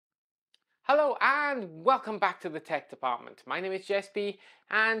Hello and welcome back to the Tech Department. My name is Jess B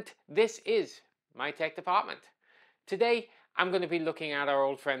and this is my Tech Department. Today I'm going to be looking at our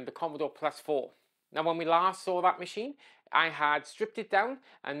old friend the Commodore Plus 4. Now when we last saw that machine I had stripped it down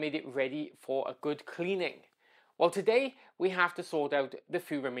and made it ready for a good cleaning. Well, today we have to sort out the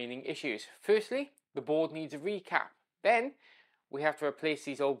few remaining issues. Firstly, the board needs a recap. Then we have to replace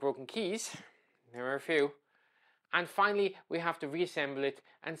these old broken keys. There are a few. And finally, we have to reassemble it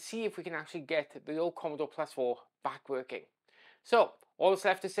and see if we can actually get the old Commodore Plus 4 back working. So, all that's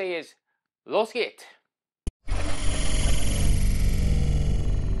left to say is, los geht's!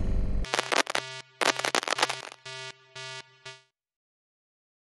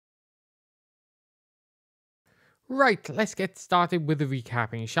 Right, let's get started with the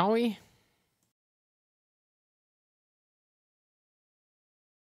recapping, shall we?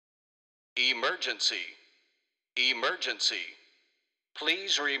 Emergency. Emergency.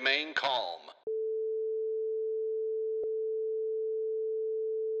 Please remain calm.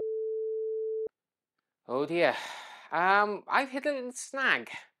 Oh dear. I've hit a little snag.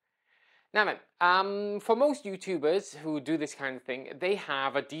 Now then, for most YouTubers who do this kind of thing, they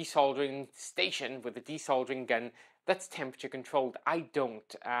have a desoldering station with a desoldering gun that's temperature controlled. I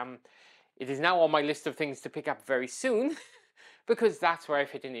don't. It is now on my list of things to pick up very soon because that's where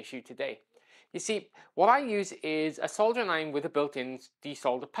I've hit an issue today. You see, what I use is a soldering iron with a built-in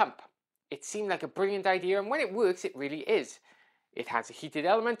desolder pump. It seemed like a brilliant idea, and when it works, it really is. It has a heated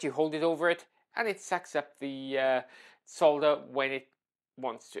element, you hold it over it, and it sucks up the solder when it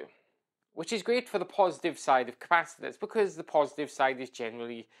wants to. Which is great for the positive side of capacitors, because the positive side is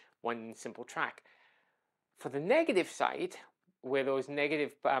generally one simple track. For the negative side, where those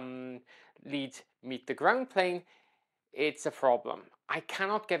negative leads meet the ground plane, it's a problem. I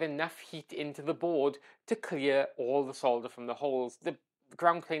cannot get enough heat into the board to clear all the solder from the holes. The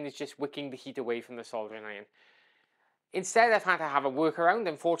ground plane is just wicking the heat away from the soldering iron. Instead, I've had to have a workaround.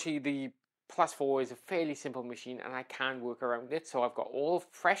 Unfortunately, the Plus 4 is a fairly simple machine and I can work around it. So I've got all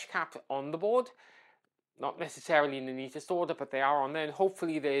fresh caps on the board. Not necessarily in the neatest order, but they are on there. And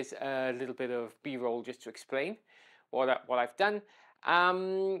hopefully there's a little bit of B-roll just to explain what I've done.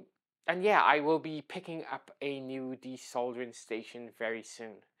 And yeah, I will be picking up a new desoldering station very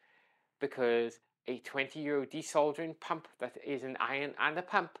soon, because a €20 desoldering pump that is an iron and a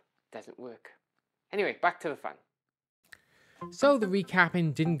pump doesn't work. Anyway, back to the fun. So the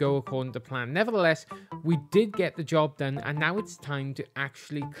recapping didn't go according to plan. Nevertheless, we did get the job done, and now it's time to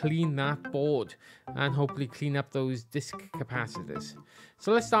actually clean that board and hopefully clean up those disk capacitors.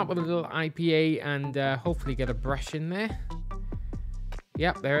 So let's start with a little IPA and hopefully get a brush in there.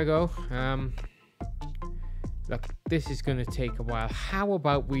 Yep, there we go. Look, this is going to take a while. How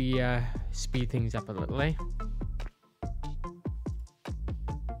about we speed things up a little, eh?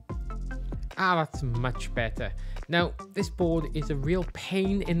 Ah, that's much better. Now, this board is a real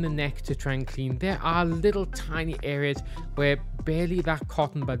pain in the neck to try and clean. There are little tiny areas where barely that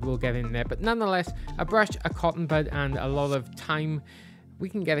cotton bud will get in there. But nonetheless, a brush, a cotton bud, and a lot of time, we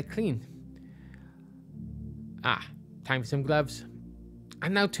can get it clean. Ah, time for some gloves.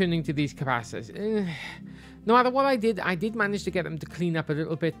 And now turning to these capacitors. No matter what I did manage to get them to clean up a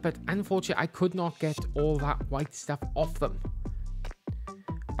little bit, but unfortunately I could not get all that white stuff off them.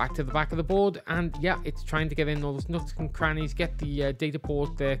 Back to the back of the board, and yeah, it's trying to get in all those nooks and crannies, get the data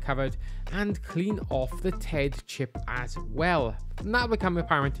port there covered, and clean off the TED chip as well. And that'll become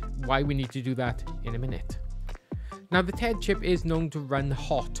apparent why we need to do that in a minute. Now, the TED chip is known to run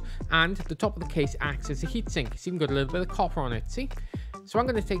hot, and the top of the case acts as a heatsink. It's even got a little bit of copper on it, see? So I'm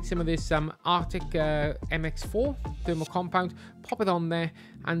going to take some of this Arctic MX4 thermal compound, pop it on there,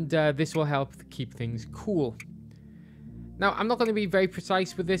 and this will help keep things cool. Now, I'm not going to be very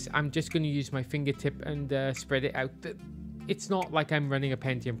precise with this. I'm just going to use my fingertip and spread it out. It's not like I'm running a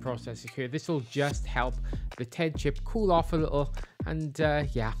Pentium processor here. This will just help the TED chip cool off a little, and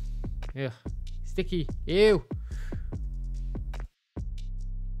yeah. Ugh. Sticky. Ew.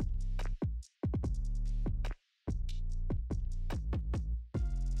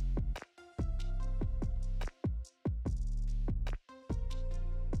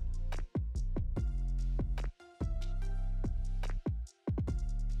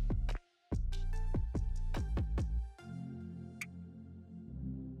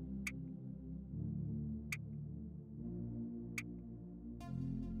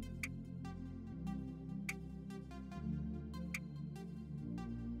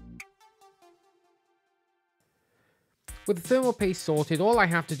 With the thermal paste sorted, all I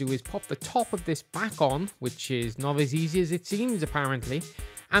have to do is pop the top of this back on, which is not as easy as it seems apparently,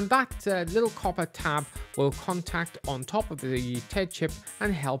 And that little copper tab will contact on top of the TED chip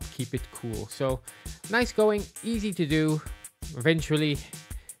and help keep it cool. So nice going, easy to do. Eventually,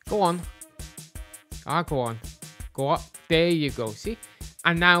 go on. Go on. Go up. There you go, see?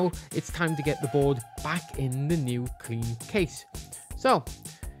 And now it's time to get the board back in the new clean case. So,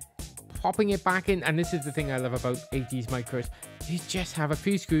 popping it back in, and this is the thing I love about 80s micros. You just have a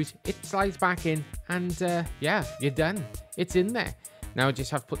few screws, it slides back in, and yeah, you're done. It's in there. Now I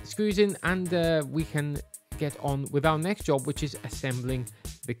just have to put the screws in, and we can get on with our next job, which is assembling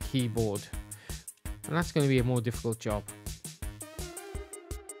the keyboard. And that's going to be a more difficult job.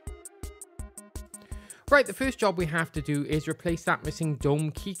 Right, the first job we have to do is replace that missing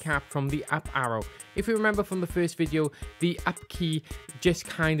dome keycap from the up arrow. If you remember from the first video, the up key just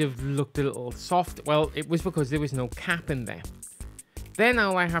kind of looked a little soft. Well, it was because there was no cap in there. Then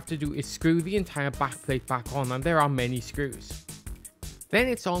all I have to do is screw the entire backplate back on, and there are many screws. Then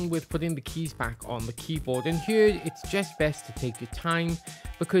it's on with putting the keys back on the keyboard, and here it's just best to take your time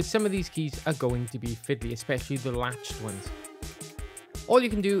because some of these keys are going to be fiddly, especially the latched ones. All you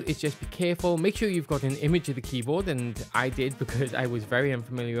can do is just be careful, make sure you've got an image of the keyboard, and I did because I was very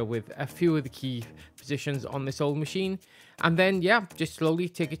unfamiliar with a few of the key positions on this old machine. And then, yeah, just slowly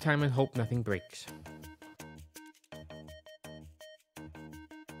take your time and hope nothing breaks.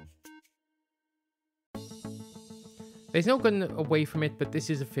 There's no getting away from it, but this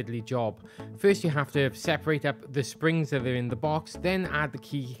is a fiddly job. First you have to separate up the springs that are in the box, then add the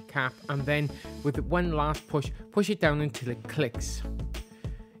key cap, and then with one last push it down until it clicks.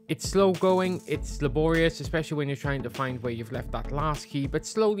 It's slow going, it's laborious, especially when you're trying to find where you've left that last key, but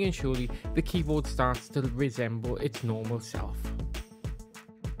slowly and surely the keyboard starts to resemble its normal self.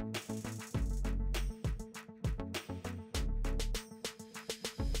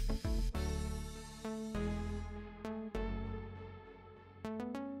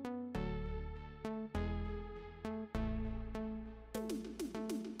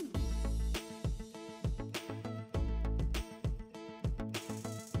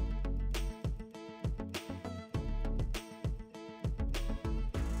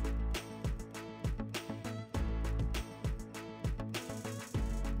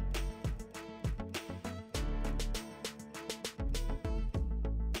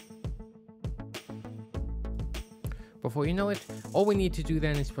 Before you know it, all we need to do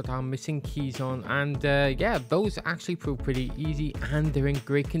then is put our missing keys on, and yeah, those actually prove pretty easy and they're in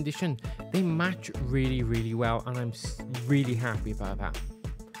great condition. They match really, really well, and I'm really happy about that.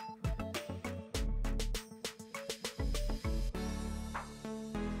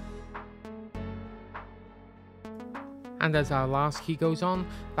 And as our last key goes on,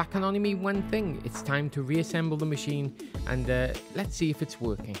 that can only mean one thing. It's time to reassemble the machine, and let's see if it's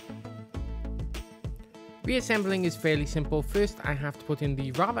working. Reassembling is fairly simple. First I have to put in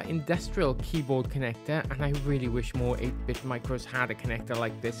the rather industrial keyboard connector, and I really wish more 8-bit micros had a connector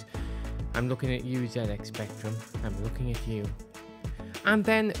like this. I'm looking at you, ZX Spectrum, I'm looking at you. And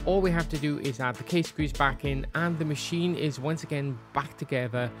then all we have to do is add the case screws back in, and the machine is once again back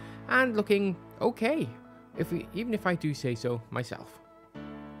together and looking okay, even if I do say so myself.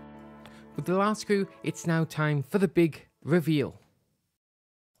 With the last screw, it's now time for the big reveal.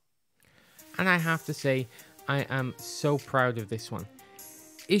 And I have to say, I am so proud of this one.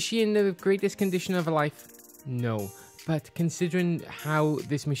 Is she in the greatest condition of her life? No. But considering how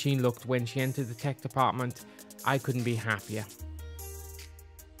this machine looked when she entered the tech department, I couldn't be happier.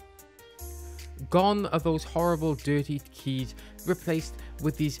 Gone are those horrible dirty keys, replaced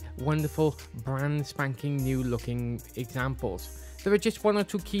with these wonderful brand spanking new looking examples. There are just one or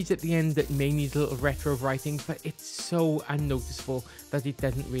two keys at the end that may need a little retro writing, but it's so unnoticeable that it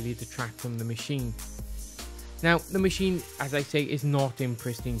doesn't really detract from the machine. Now, the machine, as I say, is not in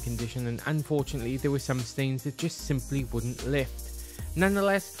pristine condition, and unfortunately there were some stains that just simply wouldn't lift.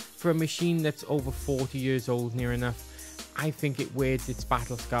 Nonetheless, for a machine that's over 40 years old near enough, I think it wears its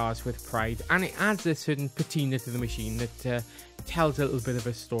battle scars with pride, and it adds a certain patina to the machine that tells a little bit of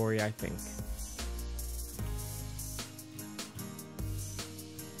a story, I think.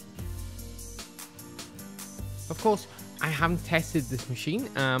 Of course, I haven't tested this machine,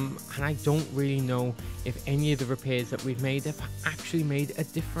 and I don't really know if any of the repairs that we've made have actually made a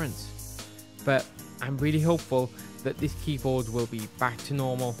difference. But I'm really hopeful that this keyboard will be back to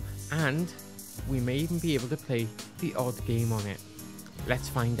normal, and we may even be able to play the odd game on it. Let's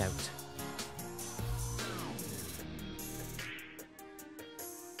find out.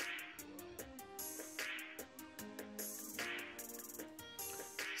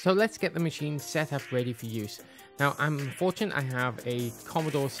 So let's get the machine set up ready for use. Now I'm fortunate I have a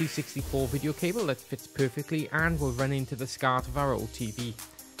Commodore C64 video cable that fits perfectly and will run into the SCART of our old TV.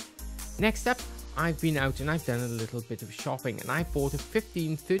 Next up, I've been out and I've done a little bit of shopping, and I bought a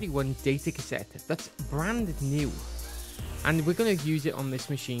 1531 data cassette that's brand new, and we're going to use it on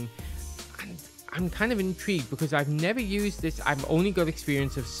this machine. And I'm kind of intrigued because I've never used this. I've only got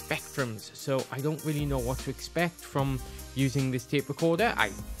experience of Spectrums, so I don't really know what to expect from using this tape recorder.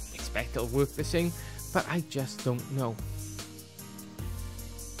 I expect it'll work the same, but I just don't know.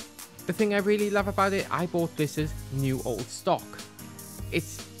 The thing I really love about it, I bought this as new old stock.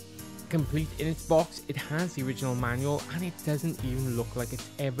 It's complete in its box, it has the original manual, and it doesn't even look like it's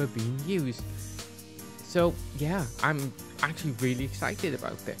ever been used. So yeah, I'm actually really excited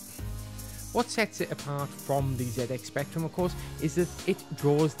about this. What sets it apart from the ZX Spectrum, of course, is that it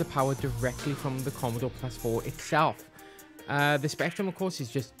draws the power directly from the Commodore Plus 4 itself. The Spectrum, of course,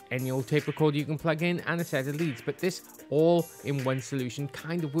 is just any old tape recorder you can plug in and a set of leads, but this all-in-one solution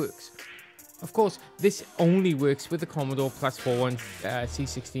kind of works. Of course, this only works with the Commodore Plus 4 and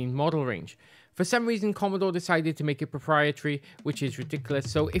C16 model range. For some reason, Commodore decided to make it proprietary, which is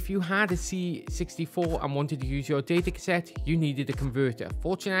ridiculous. So if you had a C64 and wanted to use your data cassette, you needed a converter.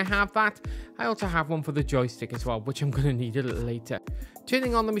 Fortunately, I have that. I also have one for the joystick as well, which I'm going to need a little later.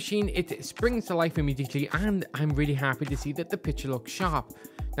 Turning on the machine, it springs to life immediately, and I'm really happy to see that the picture looks sharp.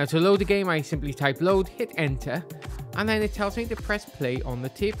 Now, to load the game, I simply type load, hit enter, and then it tells me to press play on the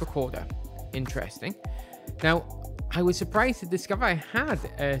tape recorder. Interesting. Now, I was surprised to discover I had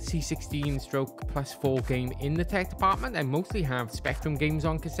a C16 plus 4 game in the tech department. I mostly have Spectrum games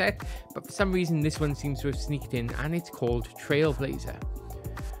on cassette, but for some reason this one seems to have sneaked in, and it's called Trailblazer.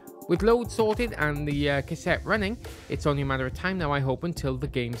 With load sorted and the cassette running, it's only a matter of time now, I hope, until the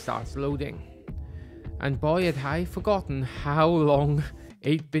game starts loading. And boy, had I forgotten how long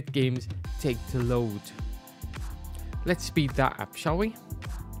 8-bit games take to load. Let's speed that up, shall we?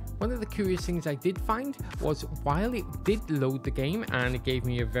 One of the curious things I did find was while it did load the game and it gave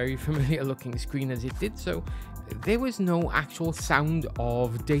me a very familiar looking screen as it did so, there was no actual sound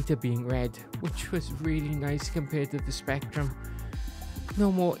of data being read, which was really nice compared to the Spectrum.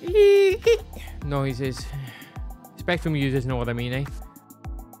 No more noises. Spectrum users know what I mean, eh?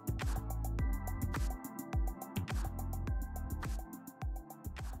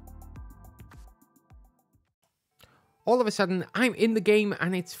 All of a sudden, I'm in the game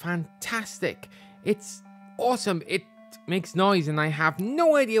and it's fantastic. It's awesome. It makes noise and I have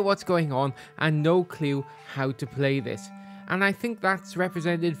no idea what's going on and no clue how to play this. And I think that's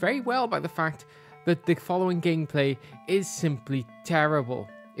represented very well by the fact that the following gameplay is simply terrible.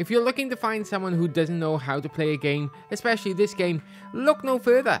 If you're looking to find someone who doesn't know how to play a game, especially this game, look no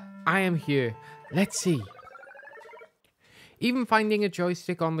further. I am here. Let's see. Even finding a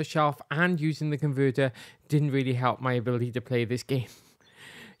joystick on the shelf and using the converter didn't really help my ability to play this game.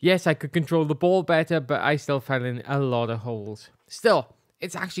 Yes, I could control the ball better, but I still fell in a lot of holes. Still,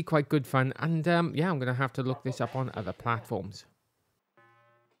 it's actually quite good fun, and yeah, I'm going to have to look this up on other platforms.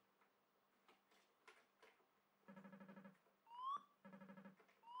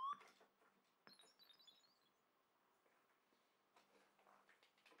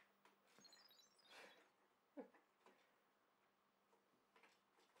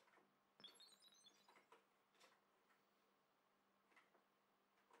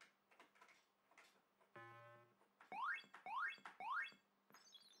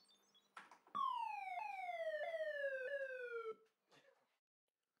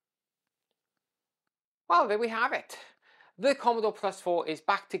 Well, there we have it. The Commodore Plus 4 is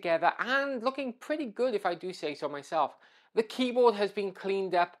back together and looking pretty good, if I do say so myself. The keyboard has been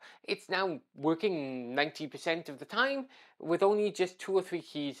cleaned up. It's now working 90% of the time with only just 2 or 3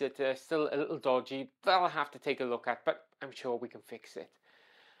 keys that are still a little dodgy that I'll have to take a look at, but I'm sure we can fix it.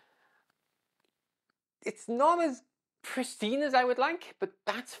 It's not as pristine as I would like, but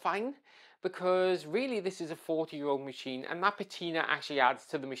that's fine because really this is a 40-year-old machine and that patina actually adds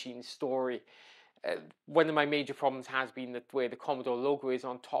to the machine's story. One of my major problems has been that where the Commodore logo is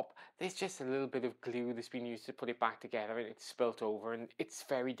on top, there's just a little bit of glue that's been used to put it back together and it's spilt over and it's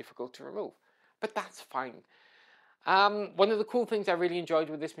very difficult to remove. But that's fine. One of the cool things I really enjoyed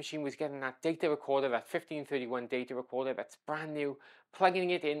with this machine was getting that data recorder, that 1531 data recorder that's brand new,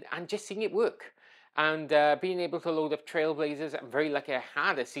 plugging it in and just seeing it work. And being able to load up Trailblazers. I'm very lucky I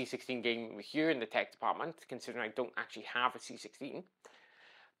had a C16 game here in the tech department, considering I don't actually have a C16.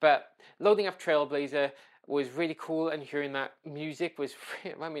 But loading up Trailblazer was really cool, and hearing that music was,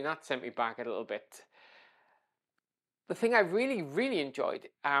 I mean, that sent me back a little bit. The thing I really enjoyed,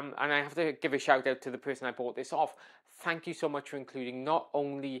 and I have to give a shout out to the person I bought this off, thank you so much for including not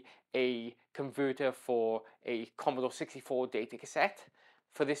only a converter for a Commodore 64 data cassette,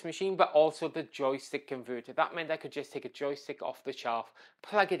 for this machine, but also the joystick converter. That meant I could just take a joystick off the shelf,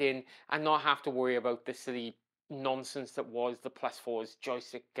 plug it in, and not have to worry about the silly nonsense that was the Plus 4's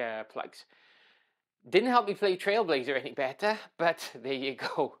joystick plugs. Didn't help me play Trailblazer any better, but there you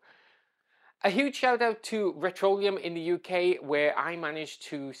go. A huge shout out to Retrolium in the UK, where I managed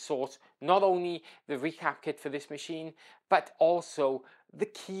to source not only the recap kit for this machine, but also the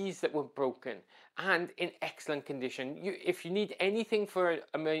keys that were broken and in excellent condition. If you need anything for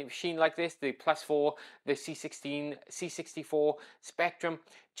a machine like this, the Plus 4, the C16, C64 Spectrum,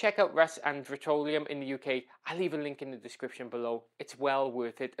 check out Russ and Retrolium in the UK. I'll leave a link in the description below. It's well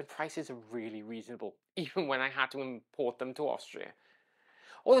worth it, and prices are really reasonable, even when I had to import them to Austria.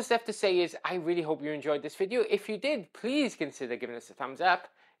 All that's left to say is I really hope you enjoyed this video. If you did, please consider giving us a thumbs up.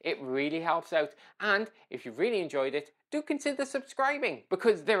 It really helps out. And if you really enjoyed it, do consider subscribing,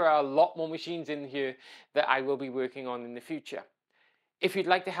 because there are a lot more machines in here that I will be working on in the future. If you'd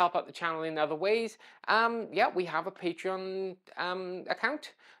like to help out the channel in other ways, yeah, we have a Patreon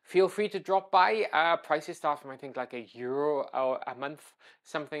account. Feel free to drop by. Prices start from, I think, like €1 a month,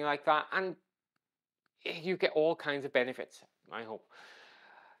 something like that. And you get all kinds of benefits, I hope.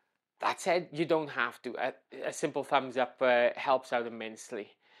 That said, you don't have to. A simple thumbs up helps out immensely.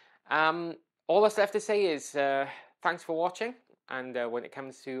 All that's left to say is thanks for watching. And when it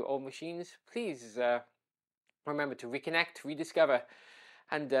comes to old machines, please remember to reconnect, rediscover,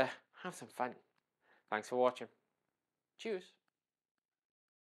 and have some fun. Thanks for watching. Cheers.